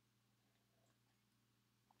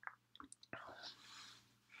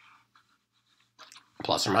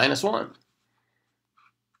 Plus or minus 1.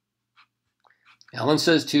 Ellen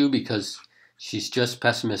says 2 because she's just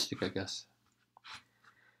pessimistic, I guess.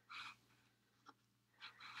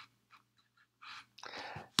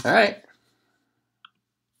 All right.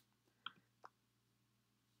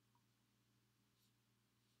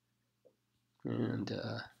 And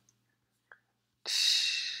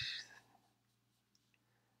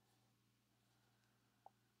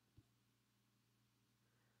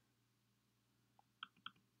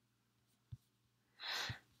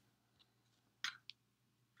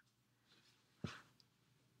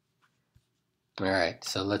all right,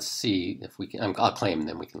 so let's see if we can. I'll claim them,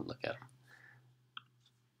 then we can look at them.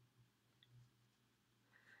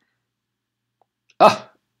 Oh,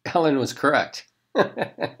 Ellen was correct.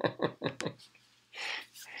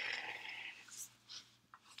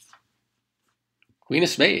 Queen of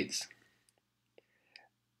Spades.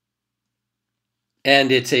 And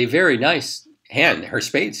it's a very nice hand. Her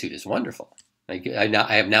spade suit is wonderful. I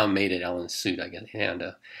have now made it Ellen's suit. I get hand.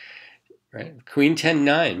 Right? Queen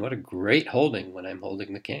 10-9. What a great holding when I'm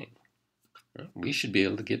holding the king. We should be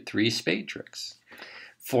able to get 3 spade tricks.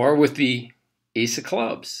 4 with the ace of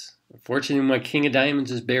clubs. Unfortunately, my king of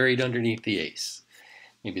diamonds is buried underneath the ace.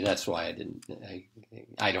 Maybe that's why I didn't.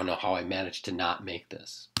 I don't know how I managed to not make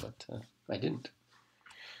this, but I didn't.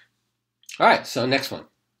 All right, so next one.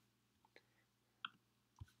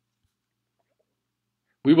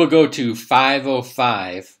 We will go to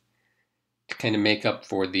 505 to kind of make up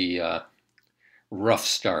for the rough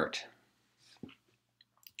start.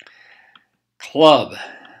 Club.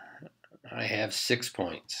 I have 6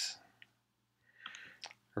 points.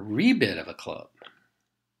 A rebid of a club.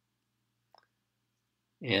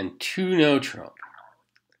 And 2 no trump.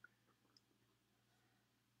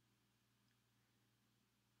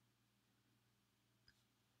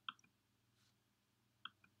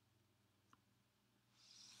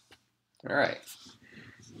 All right.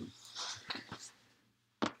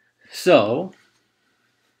 So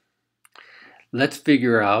let's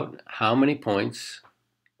figure out how many points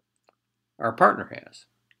our partner has.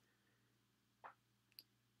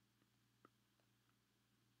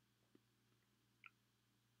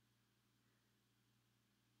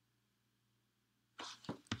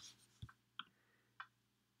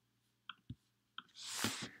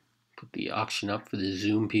 Put the auction up for the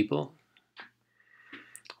Zoom people.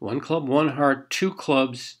 1 club, 1 heart, 2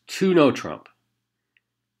 clubs, 2 no trump.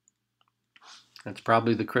 That's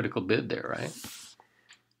probably the critical bid there, right?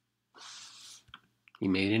 He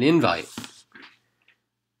made an invite.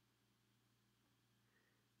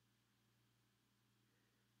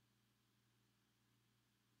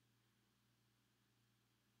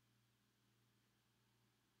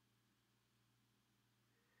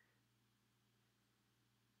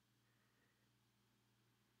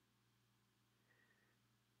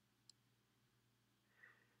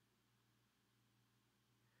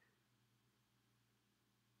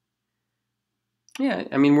 Yeah,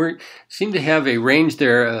 I mean, we seem to have a range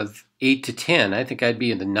there of 8 to 10. I think I'd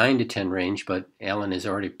be in the 9 to 10 range, but Ellen has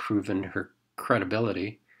already proven her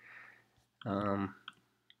credibility. We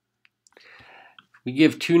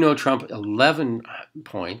give 2 no trump 11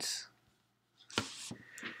 points.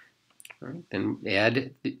 Right, then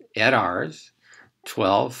add ours,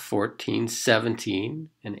 12, 14, 17,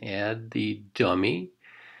 and add the dummy,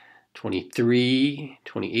 23,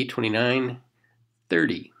 28, 29,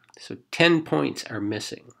 30. So 10 points are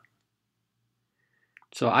missing.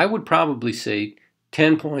 So I would probably say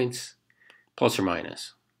 10 points plus or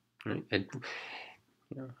minus. Right?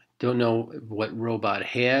 Don't know what Robot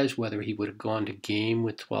has, whether he would have gone to game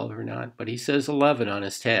with 12 or not, but he says 11 on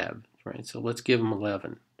his tab, right? So let's give him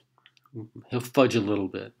 11. He'll fudge a little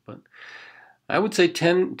bit, but I would say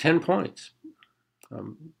 10 points,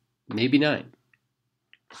 maybe 9.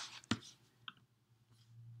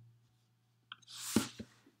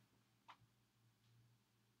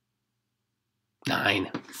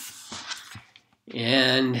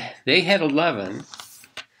 And they had 11.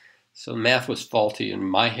 So math was faulty in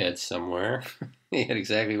my head somewhere. They had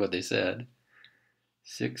exactly what they said.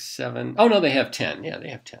 6, 7. Oh, no, they have 10. Yeah, they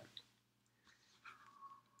have 10.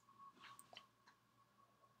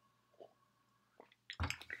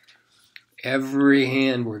 Every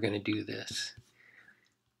hand we're going to do this.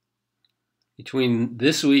 Between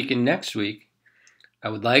this week and next week, I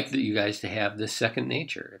would like that you guys to have this second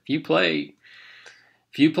nature. If you play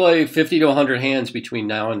 50 to 100 hands between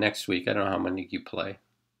now and next week, I don't know how many you play.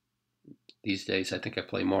 These days, I think I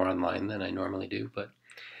play more online than I normally do. But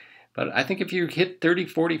I think if you hit 30,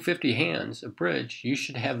 40, 50 hands of bridge, you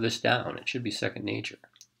should have this down. It should be second nature.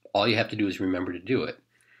 All you have to do is remember to do it.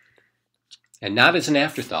 And not as an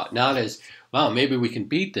afterthought. Not as, wow, maybe we can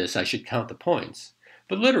beat this. I should count the points.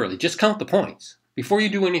 But literally, just count the points. Before you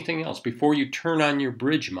do anything else, before you turn on your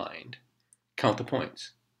bridge mind, count the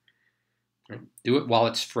points. Right? Do it while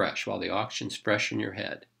it's fresh, while the auction's fresh in your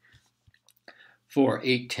head. 4,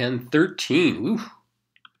 8, 10, 13. Woo.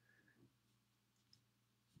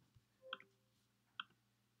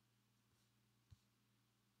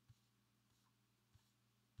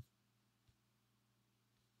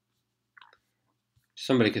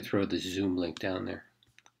 Somebody could throw the Zoom link down there.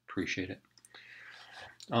 Appreciate it.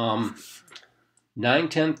 9,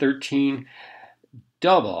 10, 13,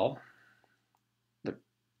 double.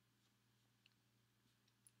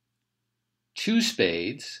 2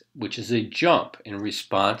 spades, which is a jump in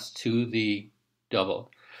response to the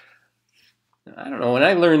double. I don't know, when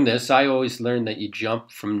I learned this, I always learned that you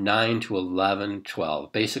jump from 9 to 11,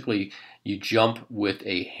 12. Basically, you jump with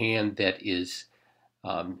a hand that is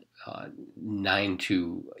 9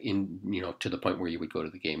 to to the point where you would go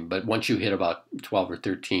to the game. But once you hit about 12 or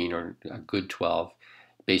 13 or a good 12,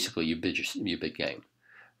 basically you bid game,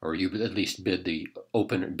 or you at least bid the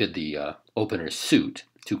opener's suit.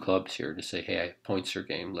 2 clubs here to say, hey, points are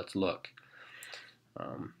game, let's look.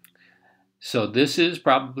 So this is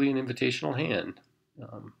probably an invitational hand.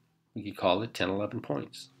 We could call it 10, 11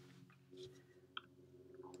 points.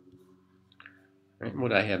 Right?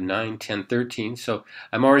 What I have 9, 10, 13. So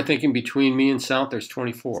I'm already thinking between me and South, there's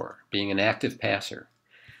 24, being an active passer.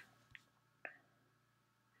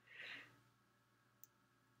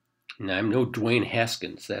 And I'm no Dwayne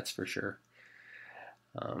Haskins, that's for sure.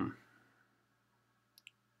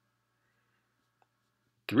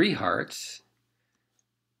 3 hearts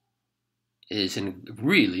is a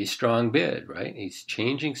really strong bid, right? He's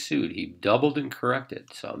changing suit. He doubled and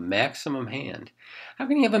corrected. So maximum hand. How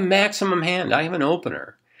can you have a maximum hand? I have an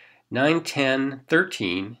opener. 9, 10,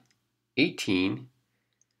 13, 18,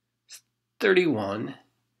 31.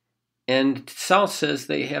 And South says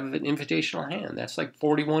they have an invitational hand. That's like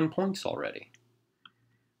 41 points already.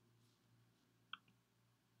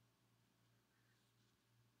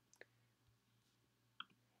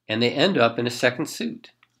 And they end up in a second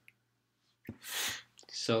suit.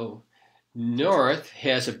 So North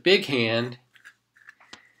has a big hand.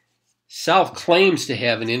 South claims to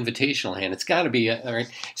have an invitational hand. It's got to be, all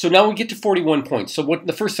right. So now we get to 41 points. So what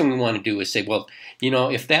the first thing we want to do is say, well,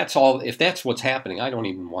 if that's what's happening, I don't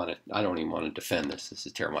even want to defend this. This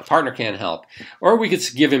is terrible. My partner can't help. Or we could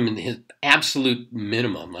give him his absolute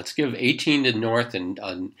minimum. Let's give 18 to North and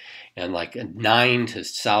like a 9 to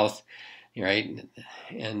South, right?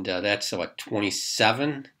 And that's what,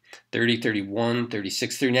 27, 30, 31,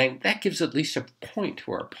 36, 39. That gives at least a point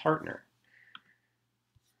to our partner.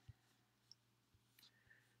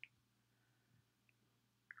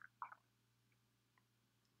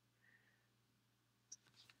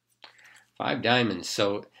 Five diamonds.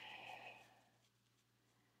 So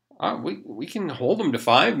we can hold them to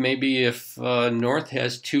 5. Maybe if North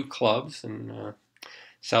has 2 clubs and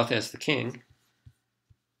South has the king.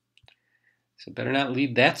 So better not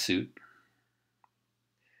lead that suit.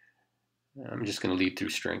 I'm just going to lead through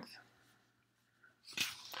strength.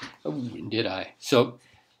 Oh, did I? So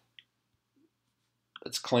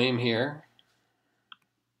let's claim here.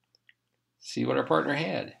 See what our partner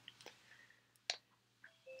had.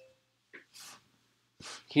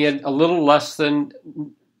 He had a little less than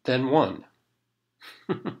 1.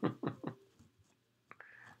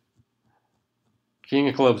 King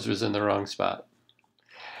of clubs was in the wrong spot.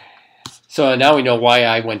 So now we know why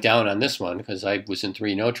I went down on this one, because I was in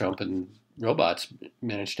 3 no trump and robots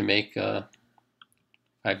managed to make 5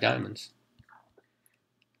 diamonds.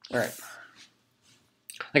 All right.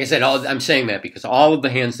 Like I said, I'm saying that because all of the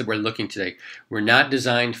hands that we're looking today were not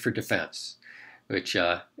designed for defense, which,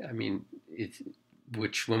 I mean,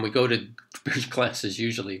 which when we go to bridge classes,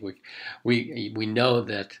 usually we know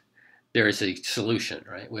that there is a solution,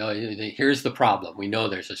 right? Well, here's the problem. We know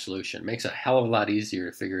there's a solution. It makes a hell of a lot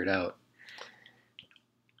easier to figure it out.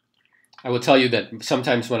 I will tell you that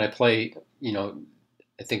sometimes when I play, you know,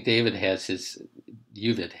 I think David has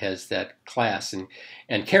Uvid has that class,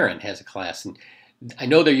 and Karen has a class, and I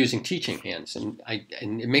know they're using teaching hands, and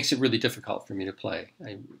it makes it really difficult for me to play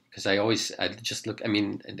because I just look. I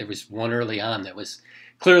mean, there was one early on that was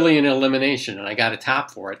clearly an elimination, and I got a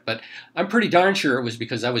top for it. But I'm pretty darn sure it was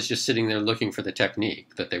because I was just sitting there looking for the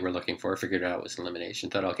technique that they were looking for. Figured out it was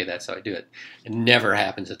elimination. Thought, okay, that's how I do it. It never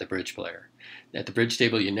happens at the bridge player. At the bridge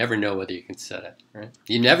table, you never know whether you can set it. Right?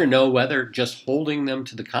 You never know whether just holding them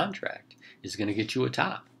to the contract is going to get you a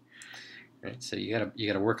top. Right? So you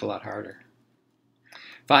gotta work a lot harder.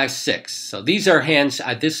 5, 6. So these are hands.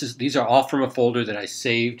 These are all from a folder that I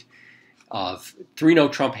saved of 3 no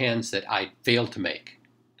trump hands that I failed to make,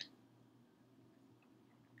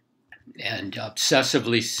 and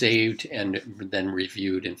obsessively saved and then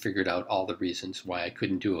reviewed and figured out all the reasons why I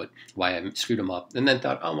couldn't do it, why I screwed them up, and then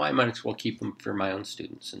thought, oh, well, I might as well keep them for my own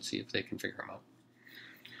students and see if they can figure them out.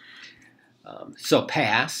 So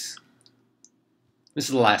pass. This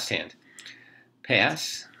is the last hand.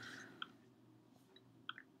 Pass.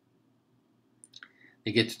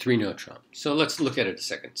 They get to 3 no trump. So let's look at it a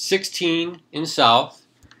second. 16 in South,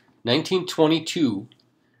 1922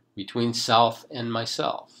 between South and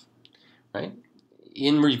myself, right?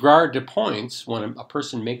 In regard to points, when a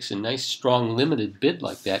person makes a nice, strong, limited bid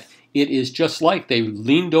like that, it is just like they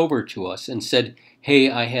leaned over to us and said, hey,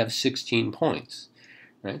 I have 16 points,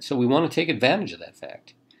 right? So we want to take advantage of that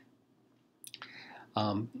fact.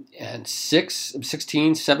 And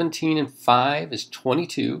 16, 17, and 5 is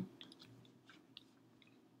 22.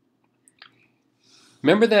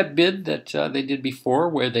 Remember that bid that they did before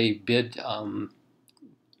where they bid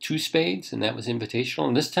 2 spades, and that was invitational?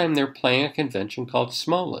 And this time they're playing a convention called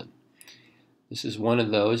Smolin. This is one of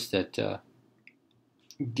those that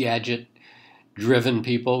gadget-driven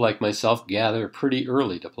people like myself gather pretty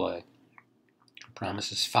early to play. It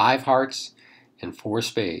promises 5 hearts and 4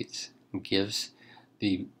 spades. It gives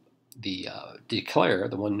the declare,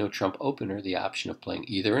 the 1 no trump opener, the option of playing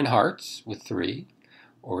either in hearts with 3,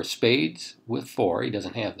 or spades with 4, he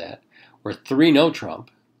doesn't have that, or 3 no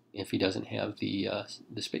trump if he doesn't have the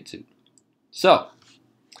spade suit. So,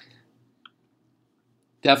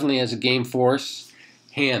 definitely has a game force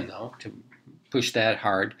hand, though, to push that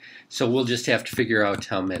hard. So we'll just have to figure out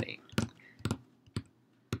how many.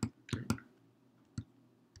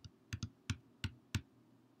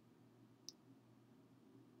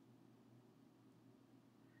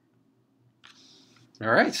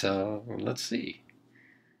 All right, so let's see.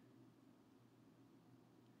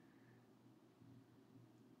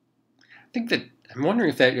 I think that I'm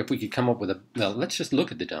wondering if we could come up with a, well, let's just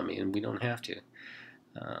look at the dummy and we don't have to.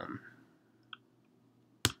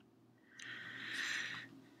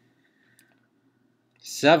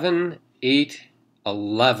 7, 8,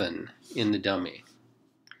 11 in the dummy.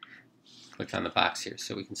 Click on the box here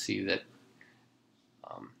so we can see that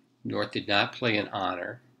North did not play an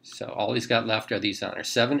honor. So all he's got left are these honors.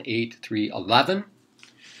 7, 8, 3, 11.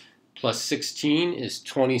 Plus 16 is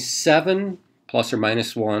 27, plus or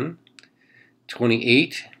minus 1.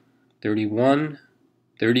 28, 31,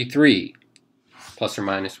 33, plus or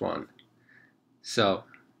minus 1. So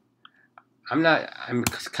I'm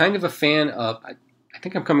kind of a fan of, I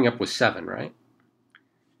think I'm coming up with 7, right?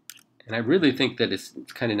 And I really think that it's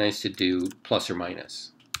kind of nice to do plus or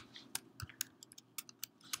minus.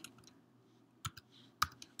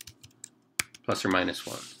 Plus or minus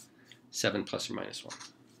 1. 7 plus or minus 1.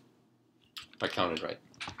 If I counted right.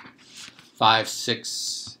 5,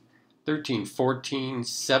 6, 13, 14,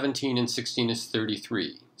 17, and 16 is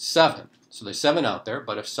 33. 7. So there's 7 out there,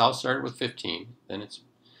 but if South started with 15, then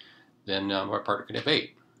our partner could have 8. If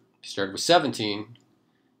you started with 17,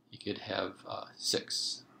 you could have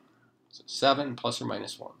 6. So 7 plus or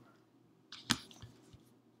minus 1.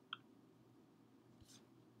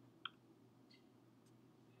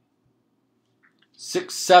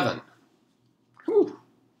 Six, 7. Whew.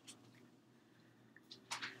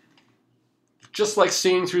 Just like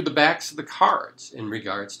seeing through the backs of the cards in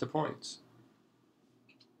regards to points.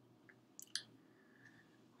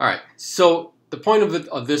 All right, so the point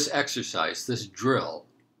of this exercise, this drill,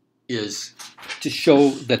 is to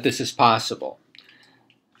show that this is possible.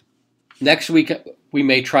 Next week, we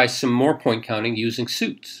may try some more point counting using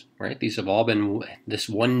suits, right? These have all been this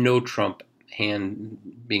one no trump hand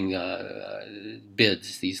being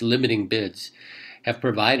bids. These limiting bids have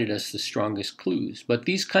provided us the strongest clues. But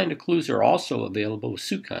these kind of clues are also available with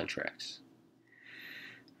suit contracts.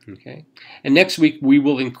 Okay, and next week we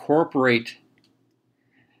will incorporate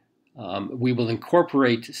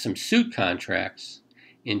some suit contracts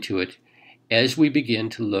into it as we begin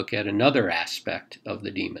to look at another aspect of the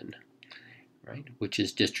demon, right, which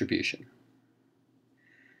is distribution.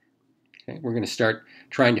 Okay, we're going to start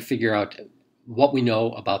trying to figure out what we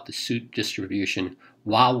know about the suit distribution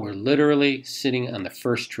while we're literally sitting on the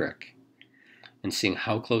first trick and seeing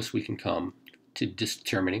how close we can come to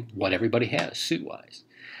determining what everybody has suit-wise.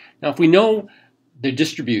 Now, if we know the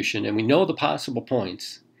distribution and we know the possible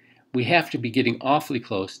points, we have to be getting awfully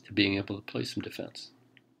close to being able to play some defense.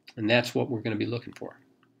 And that's what we're going to be looking for.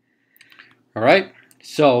 All right,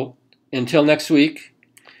 so until next week,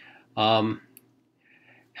 I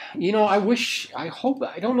hope,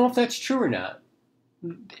 I don't know if that's true or not.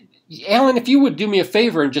 Alan, if you would do me a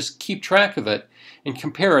favor and just keep track of it and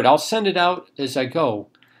compare it, I'll send it out as I go.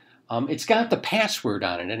 It's got the password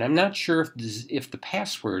on it, and I'm not sure if the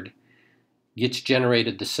password gets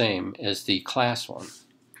generated the same as the class one.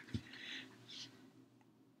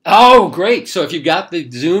 Oh, great. So if you've got the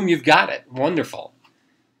Zoom, you've got it. Wonderful.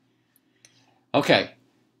 Okay.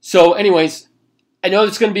 So anyways, I know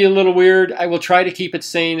it's going to be a little weird. I will try to keep it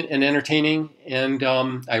sane and entertaining, and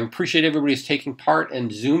I appreciate everybody who's taking part, and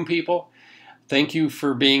Zoom people. Thank you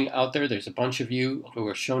for being out there. There's a bunch of you who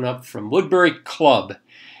are shown up from Woodbury Club,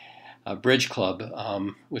 Bridge Club,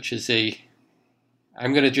 which is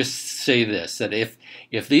I'm going to just say this, that if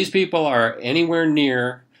these people are anywhere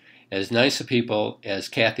near as nice a people as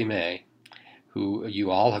Kathy May, who you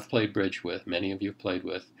all have played bridge with, many of you have played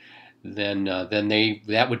with, then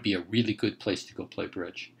that would be a really good place to go play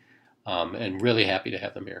bridge. And really happy to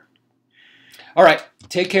have them here. All right,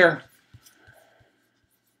 take care.